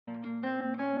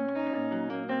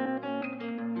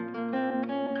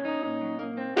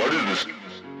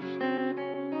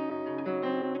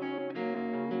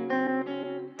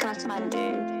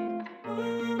Monday.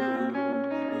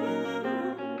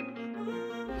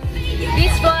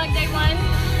 Beach vlog day one.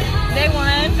 Day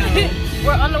one.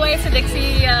 We're on the way to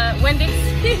Dixie, Wendy's.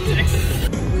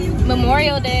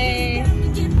 Memorial Day.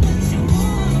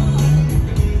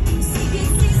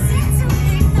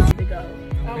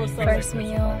 First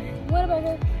meal. What about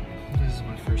it? This is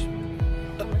my first meal.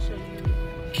 I'm gonna show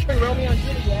you. Romeo and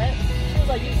Juliet. She was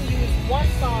like, you can use one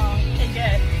song and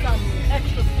get some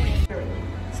extra points.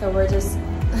 So we're just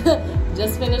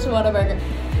finished Whataburger.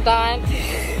 Gone.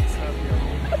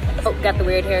 Oh, got the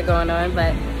weird hair going on,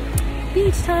 but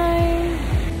beach time.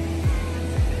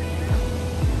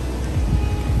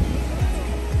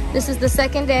 This is the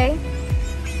second day.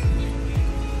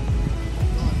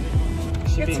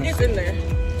 It's in there.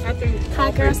 Hi,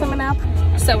 girl, someone out.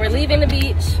 So we're leaving the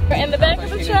beach. We're in the back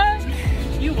of the truck.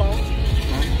 You won't.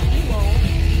 You won't.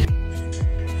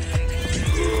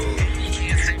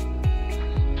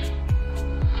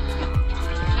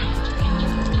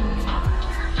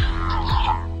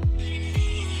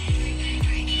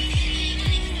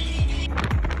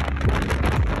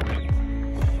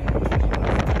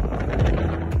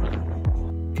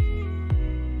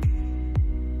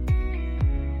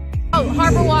 Oh,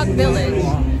 Harbor Walk Village.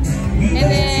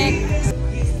 And then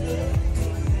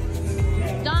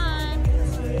done.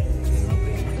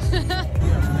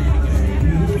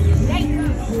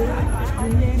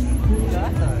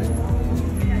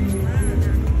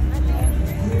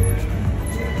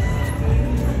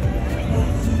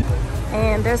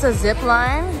 And there's a zip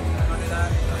line.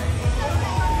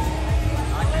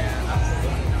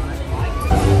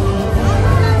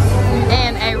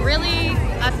 And a really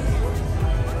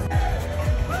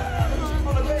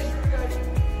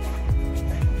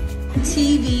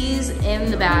TVs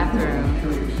in the bathroom.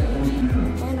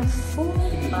 And a full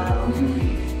bottle.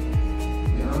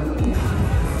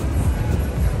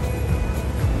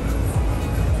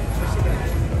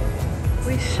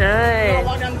 We should.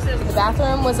 The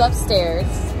bathroom was upstairs.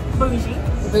 Bougie.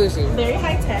 Bougie. Very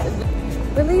high tech.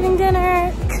 We're leaving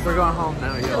dinner. We're going home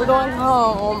now, yeah. We're going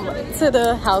home to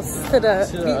the house, to the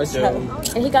beach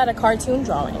house. And he got a cartoon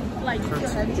drawing. Like,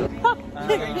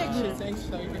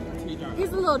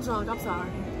 he's a little drunk, I'm sorry.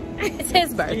 It's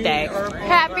his birthday.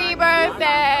 Happy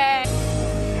birthday!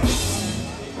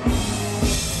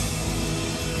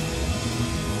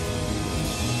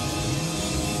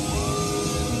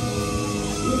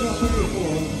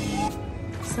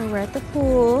 So we're at the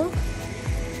pool.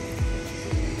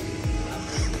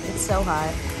 It's so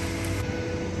hot.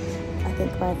 I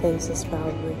think my face is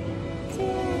probably...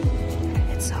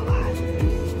 It's so hot.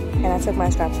 And I took my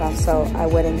straps off so I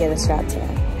wouldn't get a strap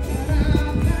tan.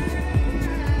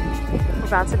 We're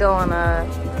about to go on a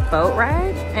boat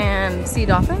ride and see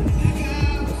dolphins.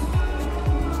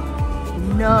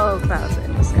 No clouds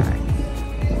in the sky.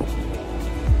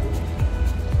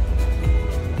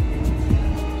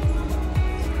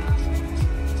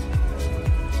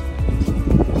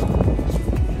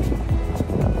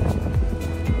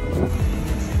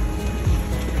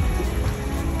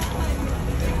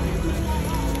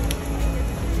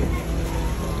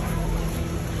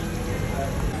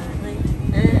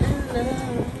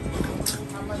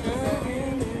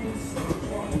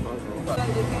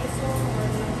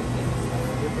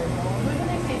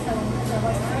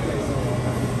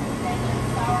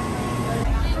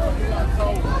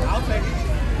 I'll take it.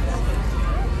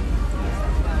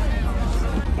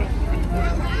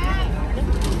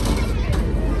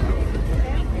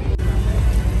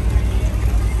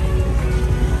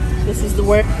 This is the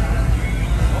word.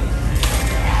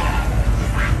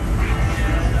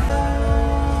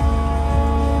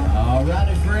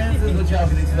 Alrighty, friends, this is what y'all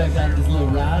can expect out of this little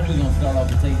ride. We're gonna start off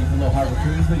with taking you for a little harbor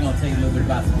cruise. We're gonna tell you a little bit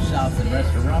about some shops and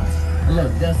restaurants, a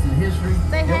little Destin history.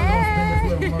 Say Then we're gonna hey.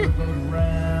 spin this little motorboat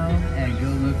around and go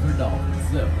look for dolphins.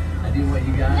 So I do want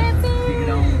you guys to stick it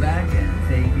on back and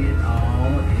take it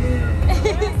all in.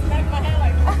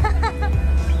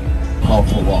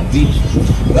 Multiple Walk Beach.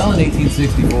 Well, in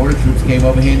 1864, troops came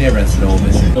over here and they arrested old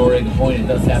Mr. Norega Point. It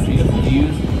does have beautiful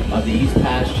views of the East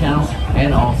Pass Channel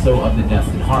and also of the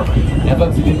Destin Harbor. Now,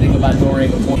 folks, the good thing about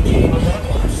Norega Point is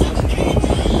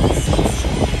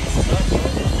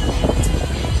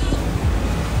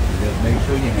just make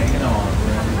sure you're hanging on.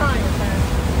 I'm trying, man.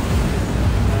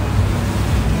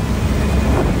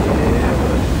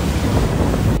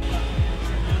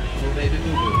 Little baby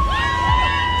boo-boo.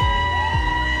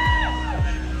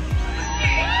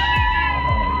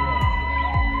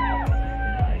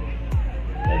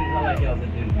 Ladies, I like y'all's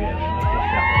enthusiasm. Let's get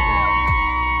shot right now.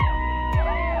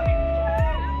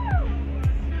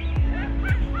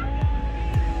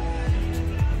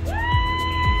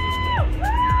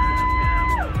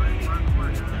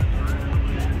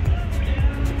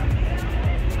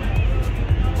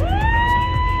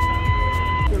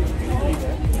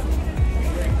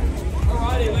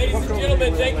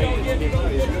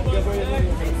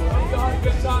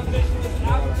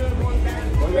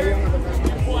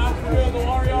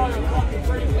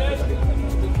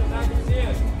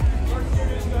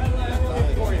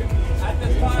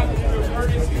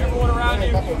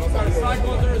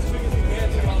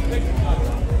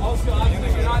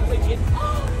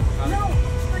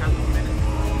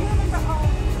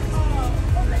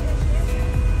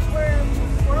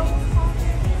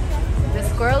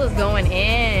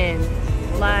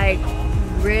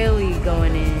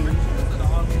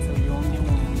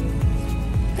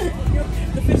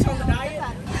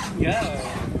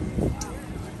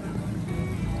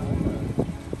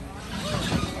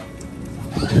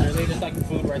 like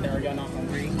food right there. Are y'all not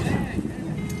hungry?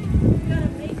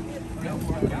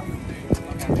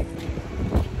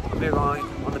 We're going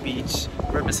on the beach.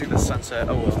 We're missing the sunset.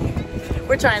 Oh well.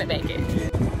 We're trying to make it.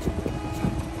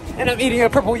 And I'm eating a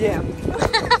purple yam. Joining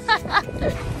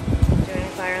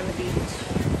a fire on the beach.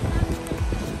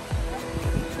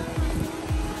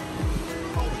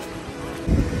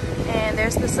 And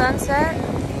there's the sunset.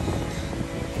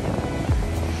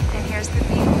 And here's the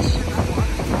beach.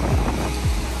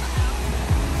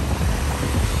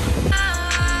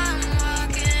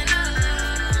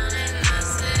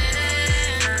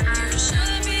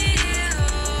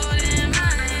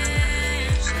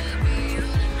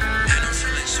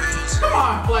 Come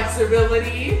on,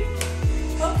 flexibility.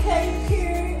 Okay,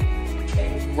 here.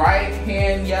 Right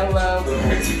hand yellow.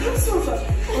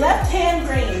 Left hand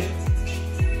green.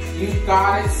 You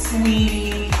got it,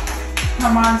 sweetie.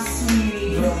 Come on,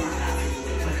 sweetie.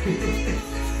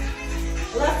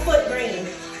 Left foot green.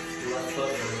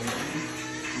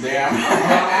 Damn.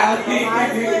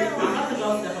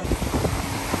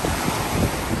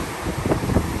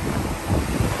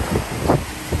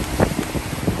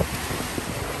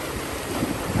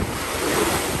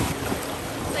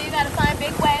 So you gotta find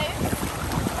big waves.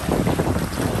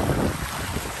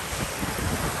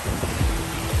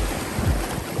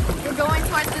 We're going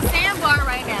towards the sandbar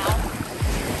right now.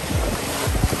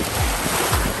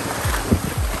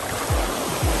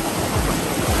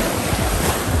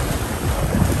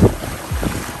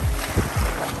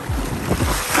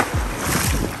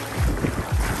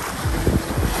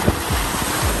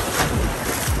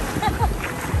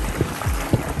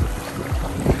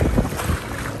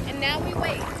 And now we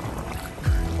wait.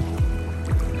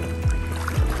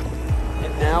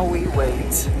 And now we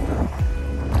wait.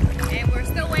 And we're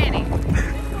still waiting.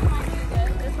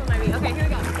 This one might be. Okay, here we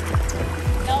go.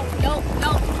 No.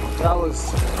 That was.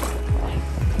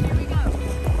 Here we go.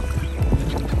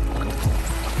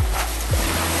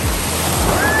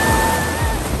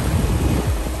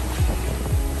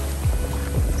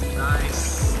 Nice.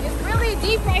 It's really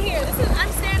deep right here.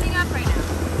 I'm standing up right now.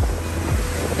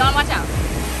 Don, watch out.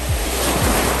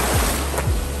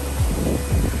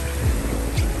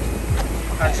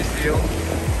 How'd you feel?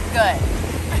 Good.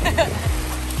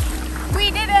 We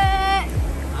did it!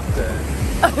 I'm good.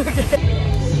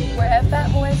 Okay. We're at Fat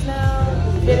Boys now,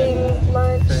 getting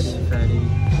lunch Fatty.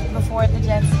 before the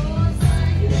jet skis.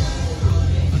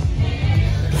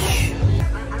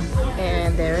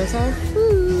 And there is our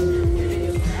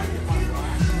food.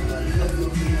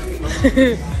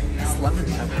 It's lemon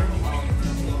pepper.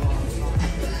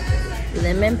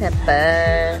 Lemon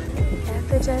pepper. At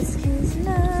the jet skis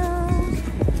now.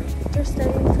 They're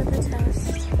studying for the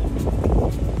test.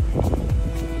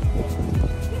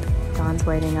 Don's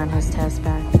waiting on his test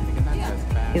back.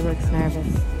 He looks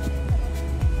nervous.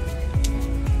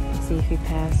 Let's see if he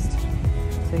passed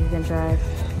so he can drive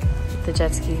the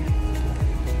jet ski.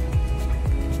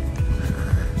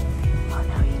 Oh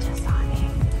no, he just saw me.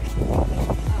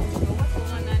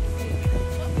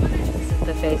 This is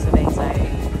the face of anxiety.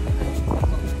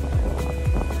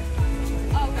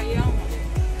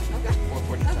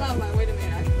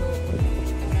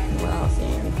 Well, I'll see if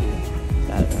you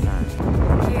got it or not.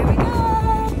 Here we go.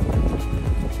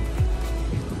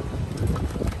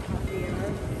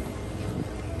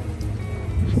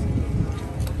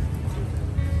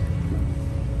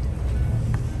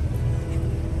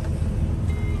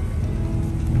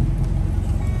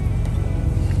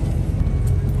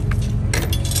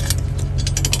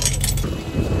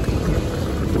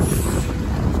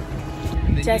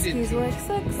 Jet skis were a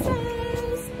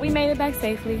success. We made it back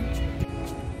safely.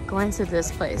 Going to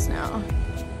this place now.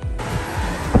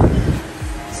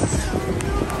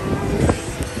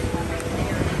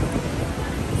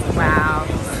 Wow.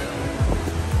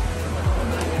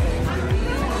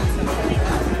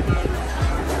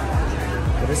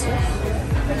 What is it?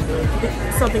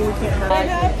 Something we can't have. I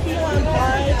have key lime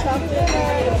pie, chocolate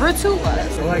pie. Rotula.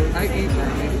 So like, I eat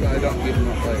brownies, but I don't eat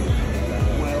enough like.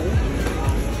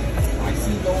 I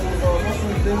see those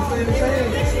mushrooms didn't say the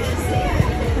same.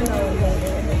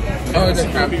 Oh, it's a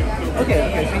crab. Okay,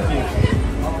 thank you.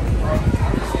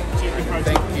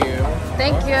 Thank you.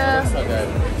 Thank you. So good.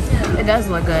 It does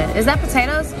look good. Is that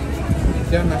potatoes?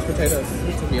 Yeah, mashed potatoes.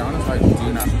 To be honest, I do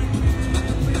not.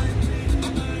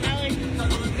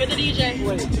 You're the DJ.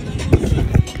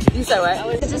 You said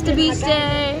what? It's just a beach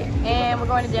day, and we're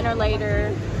going to dinner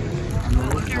later.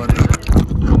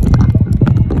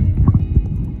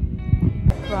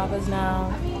 Bravo's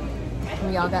now.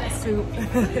 We all got soup. I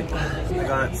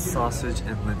got sausage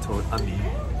and lentil ummi.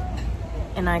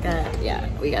 And I got, yeah,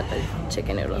 we got the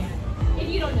chicken noodle.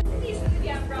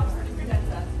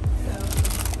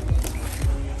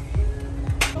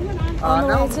 On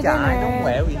the way to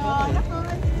dinner.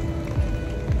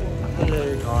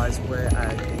 Hello guys, we're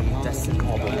at the Destin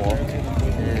Harbor Walk,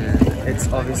 and it's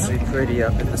obviously pretty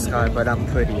up in the sky, but I'm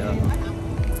pretty up.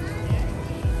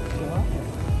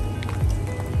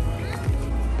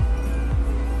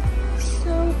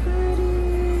 So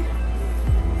pretty.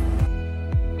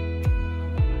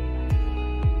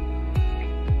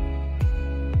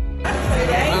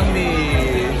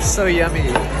 Yummy, so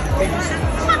yummy.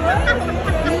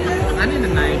 I need a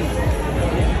knife.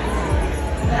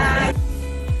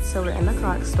 So we're in the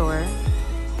Croc store.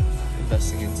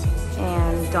 Investing into.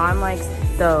 And Dawn likes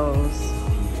those.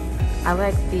 I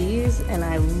like these and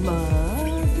I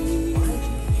love these.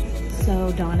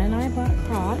 So Dawn and I bought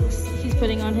Crocs. He's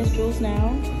putting on his jewels now.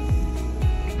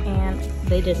 And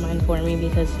they did mine for me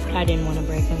because I didn't want to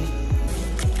break them.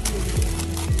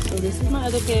 So this is my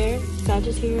other pair.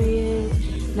 Sagittarius.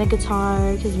 The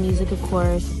guitar, his music of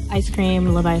course. Ice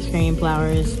cream, love ice cream,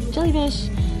 flowers, jellyfish,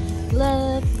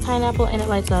 love, pineapple, and it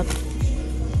lights up.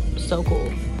 So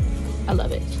cool. I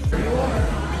love it.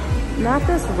 Not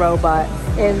this robot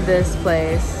in this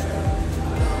place.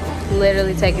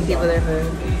 Literally taking people their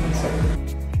food.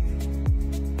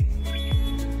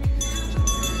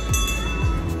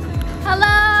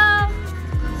 Hello!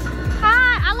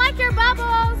 Hi, I like your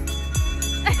bubbles!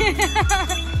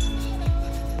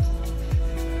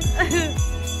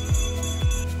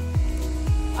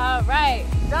 All right,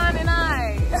 Dawn and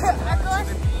I are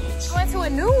going to a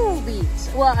new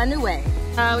beach. Well, a new way.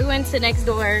 We went to the next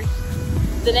door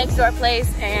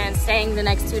place and staying the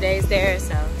next 2 days there,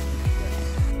 so.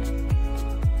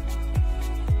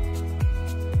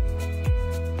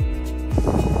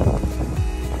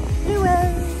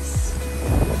 Anyways.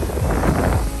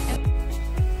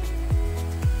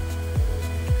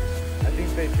 I think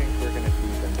they think we're gonna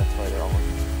feed them, that's why they're all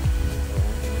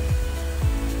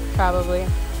Probably.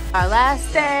 Our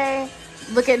last day.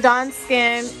 Look at Dawn's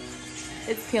skin.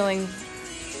 It's peeling.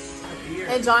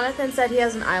 And Jonathan said he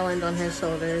has an island on his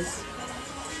shoulders.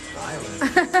 Island?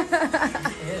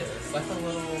 It's like a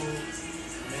little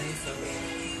mini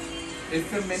submarine.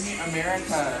 It's a mini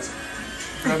America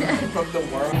from the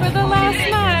world. For the last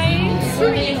night,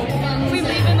 we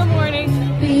leave in the morning.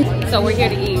 So we're here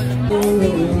to eat.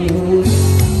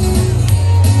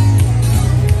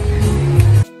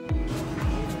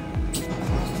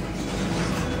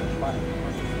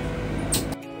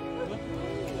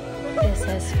 It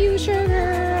says Future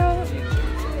Girl.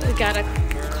 We got a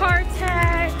car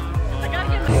tag.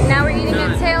 Now we're eating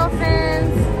at tail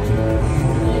fins.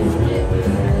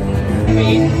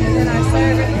 And our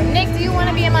server. Nick, do you want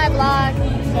to be in my vlog?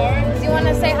 Sorry? Do you want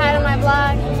to say hi to my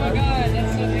vlog? Oh my god,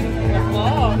 that's so beautiful.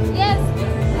 Vlog. Yes.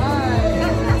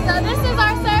 So this is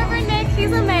our server, Nick.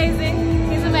 He's amazing.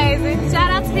 He's amazing.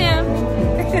 Shout out to him.